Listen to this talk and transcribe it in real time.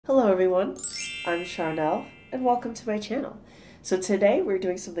Hello everyone, I'm Sharnell and welcome to my channel. So today we're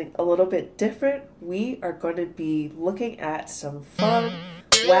doing something a little bit different. We are going to be looking at some fun,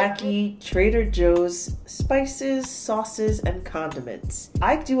 wacky Trader Joe's spices, sauces, and condiments.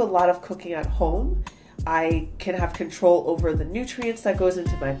 I do a lot of cooking at home. I can have control over the nutrients that goes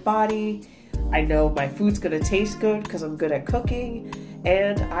into my body. I know my food's gonna taste good because I'm good at cooking,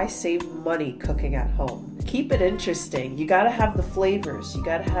 and I save money cooking at home. Keep it interesting. You gotta have the flavors. You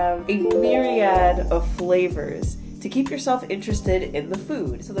gotta have a myriad of flavors to keep yourself interested in the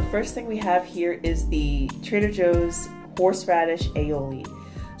food. So the first thing we have here is the Trader Joe's horseradish aioli.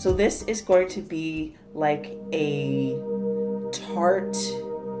 So this is going to be like a tart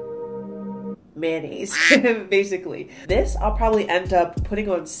mayonnaise, basically. This I'll probably end up putting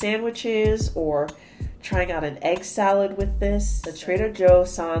on sandwiches or trying out an egg salad with this. The Trader Joe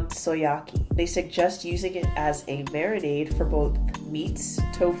San Soyaki. They suggest using it as a marinade for both meats,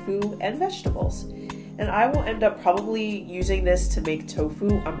 tofu, and vegetables. And I will end up probably using this to make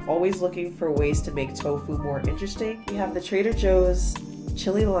tofu. I'm always looking for ways to make tofu more interesting. We have the Trader Joe's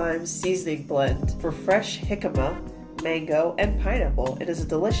chili lime seasoning blend for fresh jicama, mango, and pineapple. It is a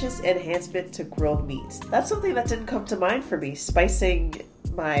delicious enhancement to grilled meats. That's something that didn't come to mind for me, spicing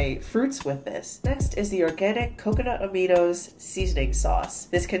my fruits with this. Next is the organic coconut aminos seasoning sauce.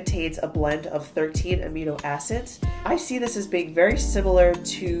 This contains a blend of 13 amino acids. I see this as being very similar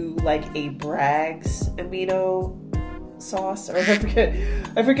to like a Bragg's amino sauce, or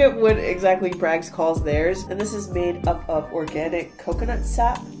I forget what exactly Bragg's calls theirs. And this is made up of organic coconut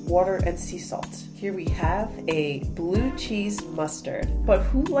sap, water, and sea salt. Here we have a blue cheese mustard. But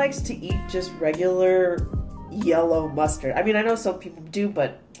who likes to eat just regular yellow mustard? I mean, I know some people do,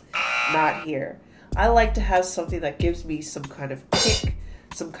 but not here. I like to have something that gives me some kind of kick,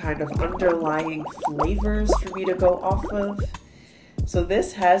 some kind of underlying flavors for me to go off of. So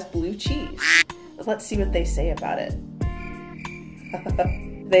this has blue cheese. Let's see what they say about it.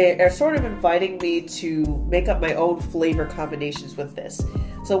 They are sort of inviting me to make up my own flavor combinations with this.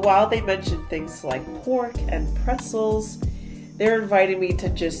 So while they mention things like pork and pretzels, they're inviting me to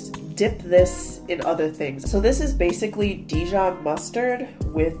just dip this in other things. So this is basically Dijon mustard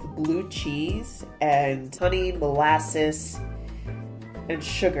with blue cheese and honey, molasses, and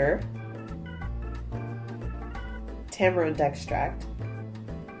sugar, tamarind extract,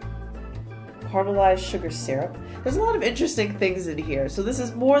 caramelized sugar syrup. There's a lot of interesting things in here. So this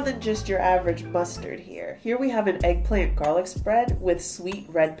is more than just your average mustard here. Here we have an eggplant garlic spread with sweet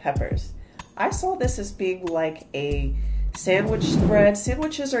red peppers. I saw this as being like a sandwich spread.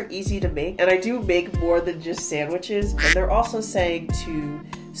 Sandwiches are easy to make, and I do make more than just sandwiches. And they're also saying to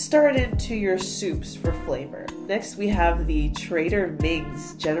stir it into your soups for flavor. Next we have the Trader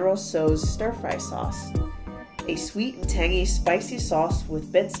Ming's General Tso's stir fry sauce. A sweet and tangy spicy sauce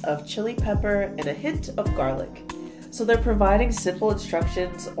with bits of chili pepper and a hint of garlic. So they're providing simple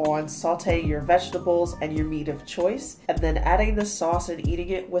instructions on sauté your vegetables and your meat of choice, and then adding the sauce and eating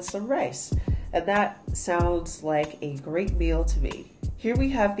it with some rice. And that sounds like a great meal to me. Here we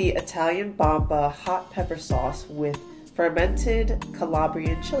have the Italian Bomba hot pepper sauce with fermented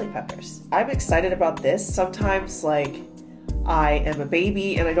Calabrian chili peppers. I'm excited about this. Sometimes like I am a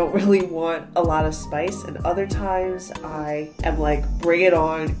baby and I don't really want a lot of spice, and other times I am like, bring it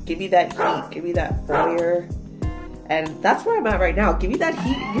on, give me that heat, give me that fire. And that's where I'm at right now. Give me that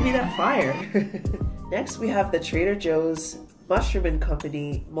heat and give me that fire. Next we have the Trader Joe's Mushroom &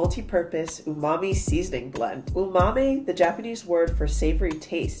 Company multi-purpose umami seasoning blend. Umami, the Japanese word for savory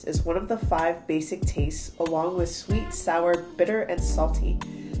taste, is one of the 5 basic tastes along with sweet, sour, bitter, and salty.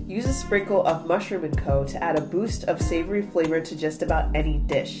 Use a sprinkle of Mushroom & Co. to add a boost of savory flavor to just about any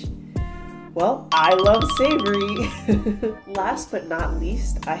dish. Well, I love savory. Last but not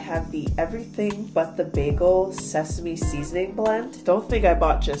least, I have the Everything But the Bagel Sesame Seasoning Blend. Don't think I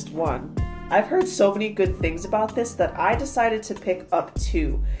bought just one. I've heard so many good things about this that I decided to pick up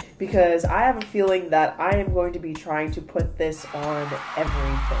 2 because I have a feeling that I am going to be trying to put this on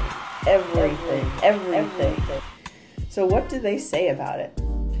everything. So what do they say about it?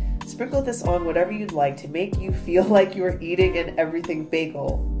 Sprinkle this on whatever you'd like to make you feel like you're eating an everything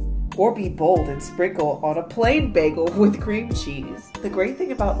bagel. Or be bold and sprinkle on a plain bagel with cream cheese. The great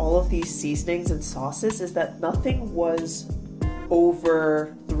thing about all of these seasonings and sauces is that nothing was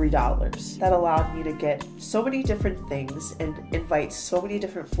over $3. That allowed me to get so many different things and invite so many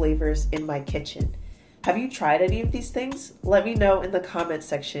different flavors in my kitchen. Have you tried any of these things? Let me know in the comment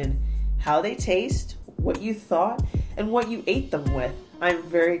section how they taste, what you thought, and what you ate them with. I'm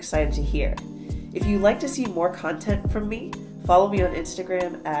very excited to hear. If you'd like to see more content from me, follow me on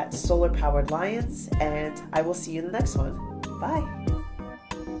Instagram at solarpoweredlions, and I will see you in the next one. Bye.